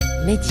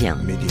Média.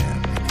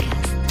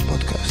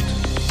 Podcast.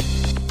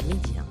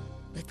 Média.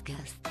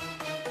 Podcast.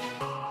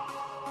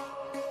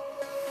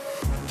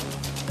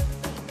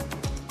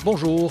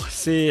 Bonjour,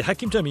 c'est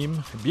Hakim Tamim.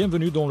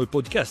 Bienvenue dans le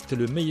podcast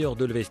Le meilleur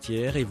de le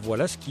vestiaire et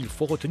voilà ce qu'il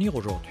faut retenir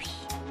aujourd'hui.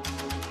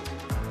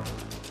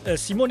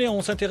 Simone,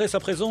 on s'intéresse à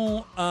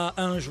présent à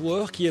un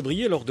joueur qui a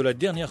brillé lors de la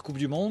dernière Coupe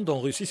du Monde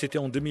en Russie, c'était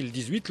en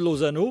 2018,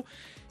 Lozano.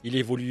 Il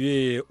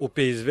évoluait au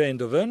PSV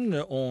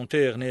Eindhoven, en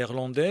terre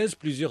néerlandaise.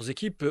 Plusieurs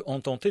équipes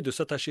ont tenté de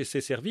s'attacher ses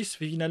services.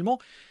 Finalement,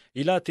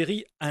 il a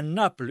atterri à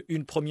Naples,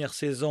 une première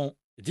saison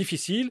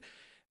difficile.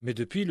 Mais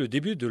depuis le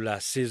début de la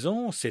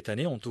saison, cette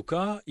année en tout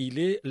cas, il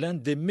est l'un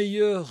des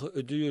meilleurs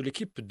de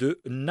l'équipe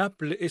de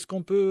Naples. Est-ce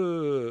qu'on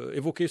peut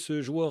évoquer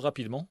ce joueur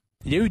rapidement ?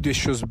 Il y a eu des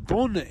choses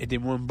bonnes et des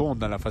moins bonnes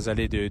dans la phase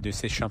allée de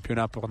ces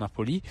championnats pour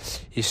Napoli.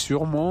 Et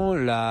sûrement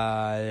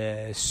la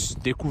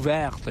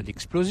découverte,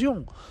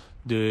 l'explosion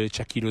de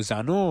Mexicain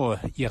Lozano,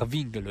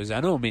 Herving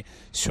Lozano, mais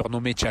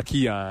surnommé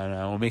Chucky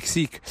au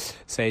Mexique.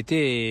 Ça a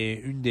été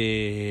une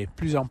des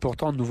plus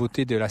importantes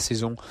nouveautés de la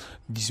saison.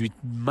 18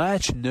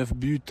 matchs, 9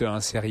 buts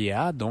en Serie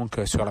A, donc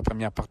sur la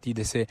première partie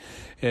de ces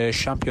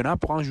championnats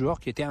pour un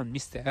joueur qui était un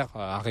mystère,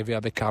 arrivé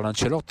avec Carlo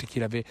Ancelotti,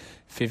 qu'il avait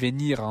fait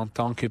venir en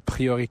tant que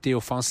priorité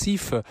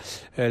offensive.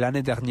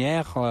 L'année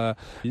dernière,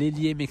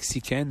 l'ailier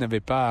mexicain n'avait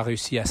pas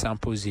réussi à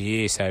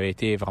s'imposer et ça avait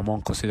été vraiment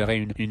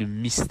considéré une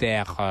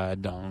mystère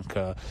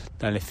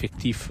dans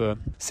l'effectif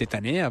cette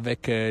année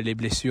avec les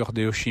blessures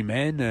de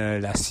Osimhen,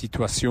 la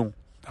situation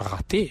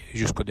ratée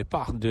jusqu'au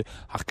départ de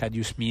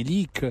Arkadiusz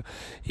Milik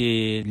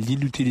et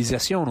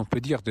l'inutilisation, on peut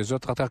dire, des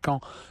autres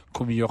attaquants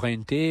comme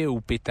Llorente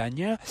ou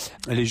Petagna.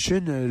 Le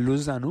jeune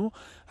Lozano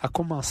a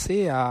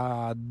commencé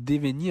à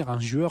devenir un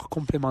joueur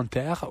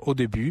complémentaire au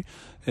début,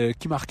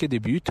 qui marquait des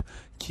buts,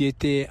 qui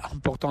était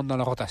important dans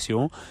la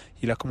rotation.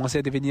 Il a commencé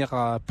à devenir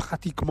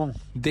pratiquement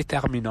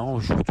déterminant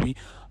aujourd'hui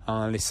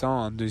en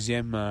laissant un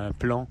deuxième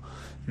plan,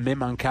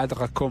 même un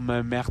cadre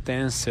comme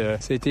Mertens.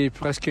 C'était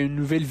presque une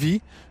nouvelle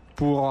vie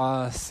pour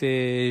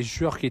ces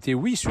joueurs qui étaient,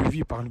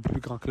 suivis par le plus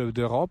grand club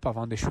d'Europe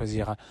avant de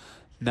choisir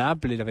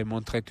Naples. Il avait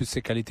montré toutes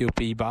ses qualités aux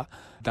Pays-Bas.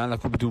 Dans la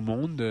Coupe du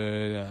Monde,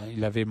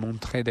 il avait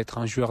montré d'être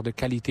un joueur de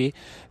qualité,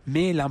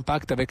 mais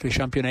l'impact avec le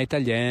championnat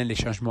italien, les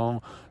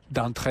changements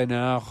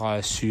d'entraîneur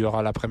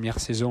sur la première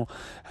saison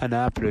à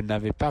Naples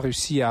n'avait pas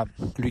réussi à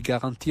lui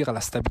garantir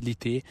la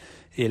stabilité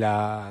et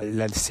la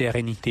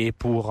sérénité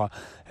pour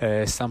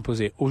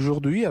s'imposer.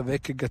 Aujourd'hui,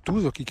 avec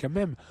Gattuso qui est quand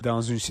même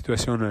dans une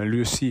situation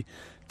lui aussi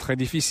très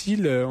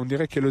difficile, on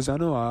dirait que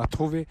Lozano a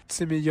trouvé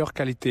ses meilleures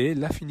qualités,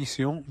 la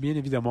finition bien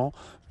évidemment,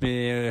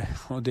 mais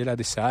au-delà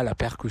de ça, la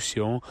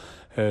percussion,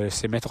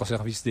 se mettre au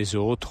service des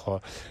autres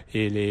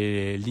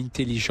et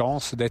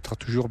l'intelligence d'être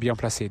toujours bien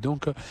placé.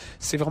 Donc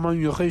c'est vraiment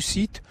une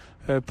réussite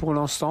pour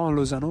l'instant.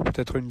 Lozano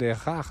peut-être une des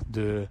rares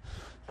de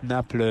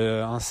Naples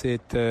en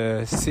cette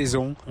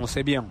saison. On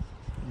sait bien,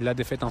 la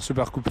défaite en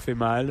Supercoupe fait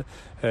mal.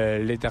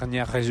 Les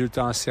derniers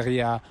résultats en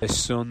Serie A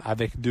sont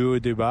avec deux hauts et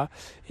deux bas.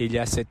 Et il y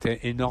a cette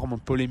énorme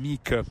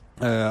polémique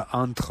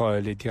entre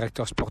les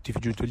directeurs sportifs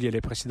d'Italie et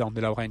les présidents de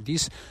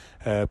Laurentiis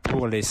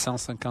pour les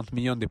 150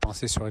 millions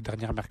dépensés sur le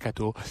dernier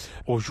mercato.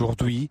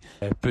 Aujourd'hui,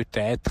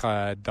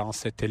 peut-être dans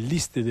cette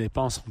liste de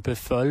dépenses un peu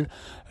folle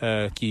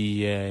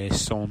qui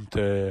sont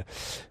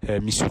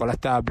mises sur la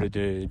table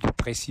du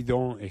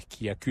président et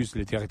qui accusent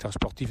les directeurs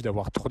sportifs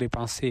d'avoir trop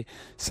dépensé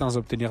sans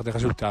obtenir des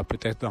résultats,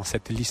 peut-être dans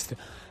cette liste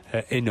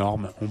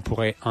énorme, on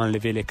pourrait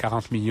enlever les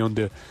 40 millions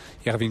de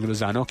Herving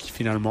Lozano qui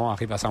finalement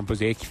arrive à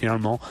s'imposer et qui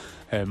finalement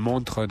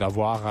montre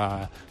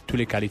d'avoir toutes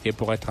les qualités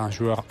pour être un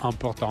joueur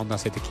important dans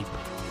cette équipe.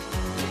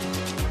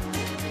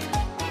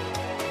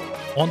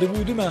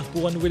 Rendez-vous demain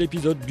pour un nouvel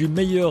épisode du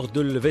meilleur de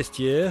le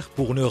vestiaire.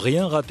 Pour ne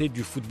rien rater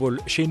du football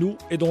chez nous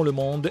et dans le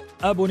monde,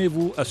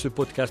 abonnez-vous à ce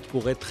podcast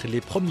pour être les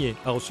premiers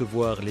à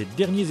recevoir les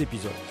derniers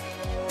épisodes.